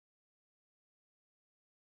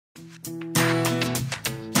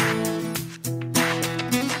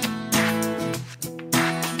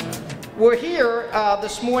We're here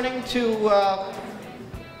this morning to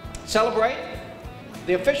celebrate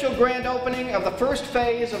the official grand opening of the first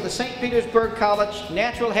phase of the St. Petersburg College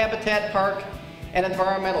Natural Habitat Park and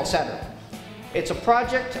Environmental Center. It's a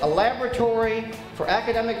project, a laboratory for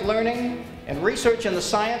academic learning and research in the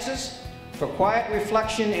sciences, for quiet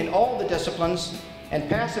reflection in all the disciplines, and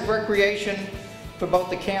passive recreation for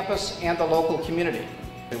both the campus and the local community.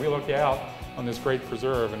 We looked out on this great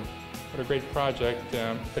preserve, and what a great project.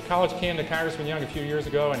 The college came to Congressman Young a few years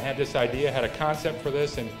ago and had this idea, had a concept for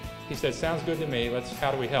this, and he said, sounds good to me,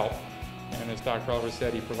 how do we help? And as Dr. Oliver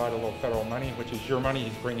said, he provided a little federal money, which is your money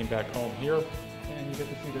he's bringing back home here, and you get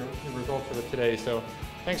to see the results of it today. So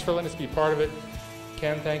thanks for letting us be part of it.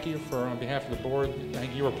 Ken, thank you on behalf of the board. I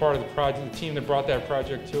think you were part of the project, the team that brought that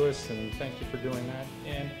project to us, and thank you for doing that.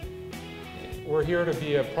 And we're here to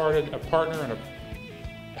be a partner and a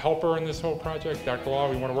helper in this whole project. Dr. Law,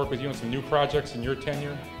 we want to work with you on some new projects in your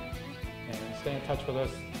tenure, and stay in touch with us.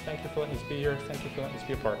 Thank you for letting us be here. Thank you for letting us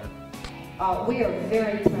be a partner. We are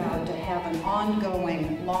very proud to have an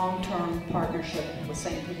ongoing, long-term partnership with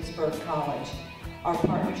St. Petersburg College. Our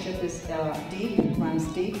partnership is deep, it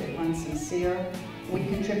runs sincere. We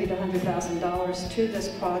contribute $100,000 to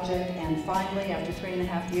this project, and finally, after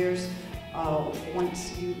 3.5 years,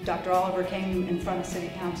 Dr. Oliver came in front of City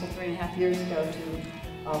Council 3.5 years ago to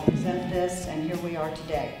present this, and here we are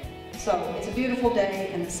today. So it's a beautiful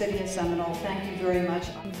day in the city of Seminole. Thank you very much.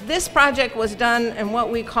 This project was done in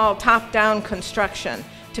what we call top-down construction,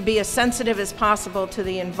 to be as sensitive as possible to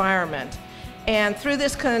the environment. And through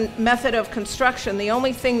this method of construction, the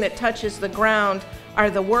only thing that touches the ground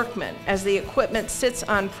are the workmen, as the equipment sits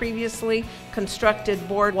on previously constructed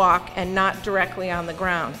boardwalk and not directly on the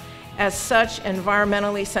ground. As such,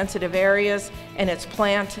 environmentally sensitive areas and its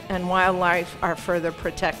plant and wildlife are further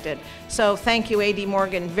protected. So thank you, A.D.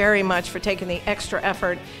 Morgan, very much for taking the extra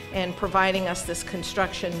effort and providing us this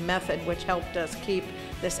construction method, which helped us keep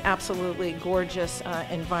this absolutely gorgeous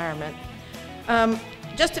environment.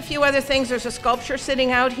 Just a few other things. There's a sculpture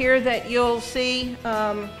sitting out here that you'll see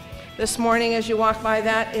this morning as you walk by.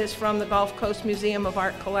 That is from the Gulf Coast Museum of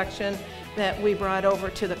Art collection that we brought over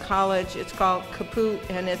to the college. It's called Kaput,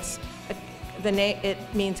 and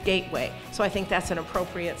it means gateway. So I think that's an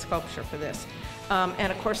appropriate sculpture for this. And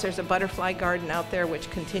of course, there's a butterfly garden out there which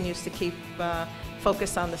continues to keep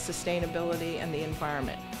focus on the sustainability and the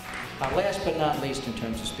environment. Last but not least, in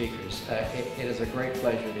terms of speakers, it is a great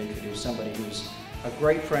pleasure to introduce somebody who's a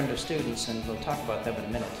great friend of students, and we'll talk about them in a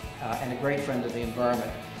minute, and a great friend of the environment.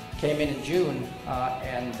 Came in June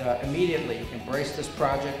and immediately embraced this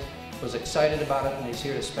project, was excited about it, and he's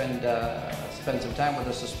here to spend some time with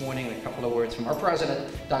us this morning. And a couple of words from our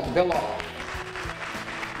president, Dr. Bill Law.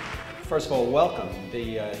 First of all, welcome.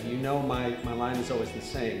 You know my line is always the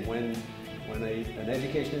same. When an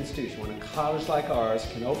education institution, when a college like ours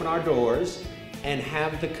can open our doors and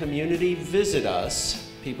have the community visit us,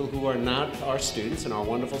 people who are not our students, and our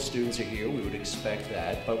wonderful students are here, we would expect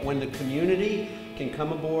that, but when the community can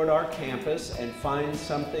come aboard our campus and find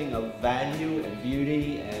something of value and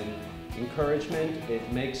beauty and encouragement,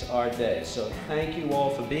 it makes our day. So thank you all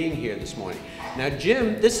for being here this morning. Now,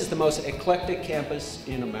 Jim, this is the most eclectic campus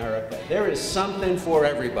in America. There is something for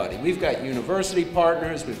everybody. We've got university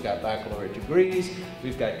partners, we've got baccalaureate degrees,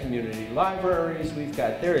 we've got community libraries,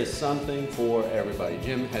 there is something for everybody.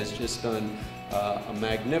 Jim has just done a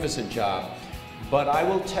magnificent job. But I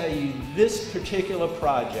will tell you, this particular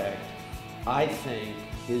project, I think,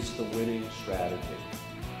 is the winning strategy.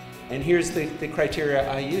 And here's the criteria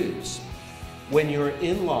I use. When your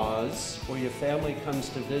in-laws or your family comes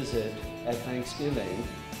to visit at Thanksgiving,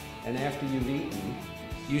 and after you've eaten,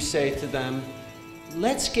 you say to them,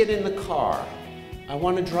 let's get in the car. I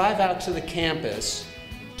want to drive out to the campus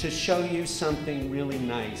to show you something really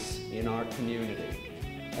nice in our community.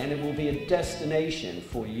 And it will be a destination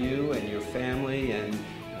for you and your family and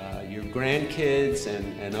your grandkids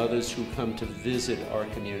and others who come to visit our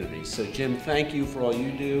community. So Jim, thank you for all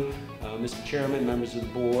you do. Mr. Chairman, members of the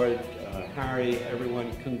board, Harry,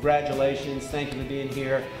 everyone, congratulations. Thank you for being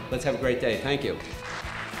here. Let's have a great day. Thank you.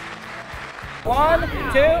 1, 2,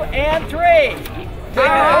 and 3.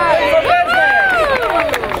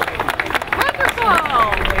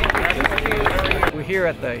 We're here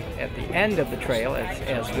at the end of the trail,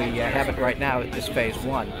 as we have it right now at this phase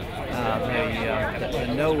 1.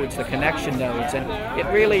 The nodes, the connection nodes, and it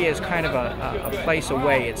really is kind of a place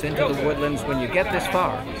away. It's into the woodlands. When you get this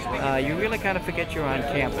far, you really kind of forget you're on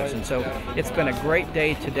campus. And so it's been a great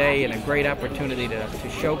day today and a great opportunity to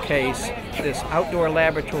showcase this outdoor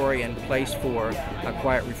laboratory and place for a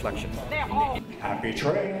quiet reflection. Happy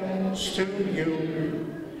trails to you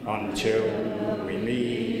until we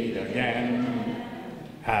meet again. again.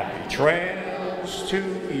 Happy trails to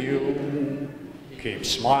you. Keep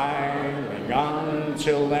smiling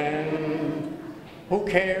until then. Who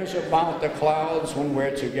cares about the clouds when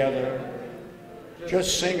we're together?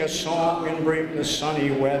 Just sing a song and bring the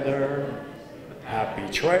sunny weather.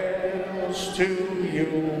 Happy trails to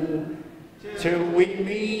you till we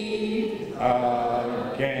meet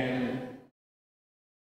again.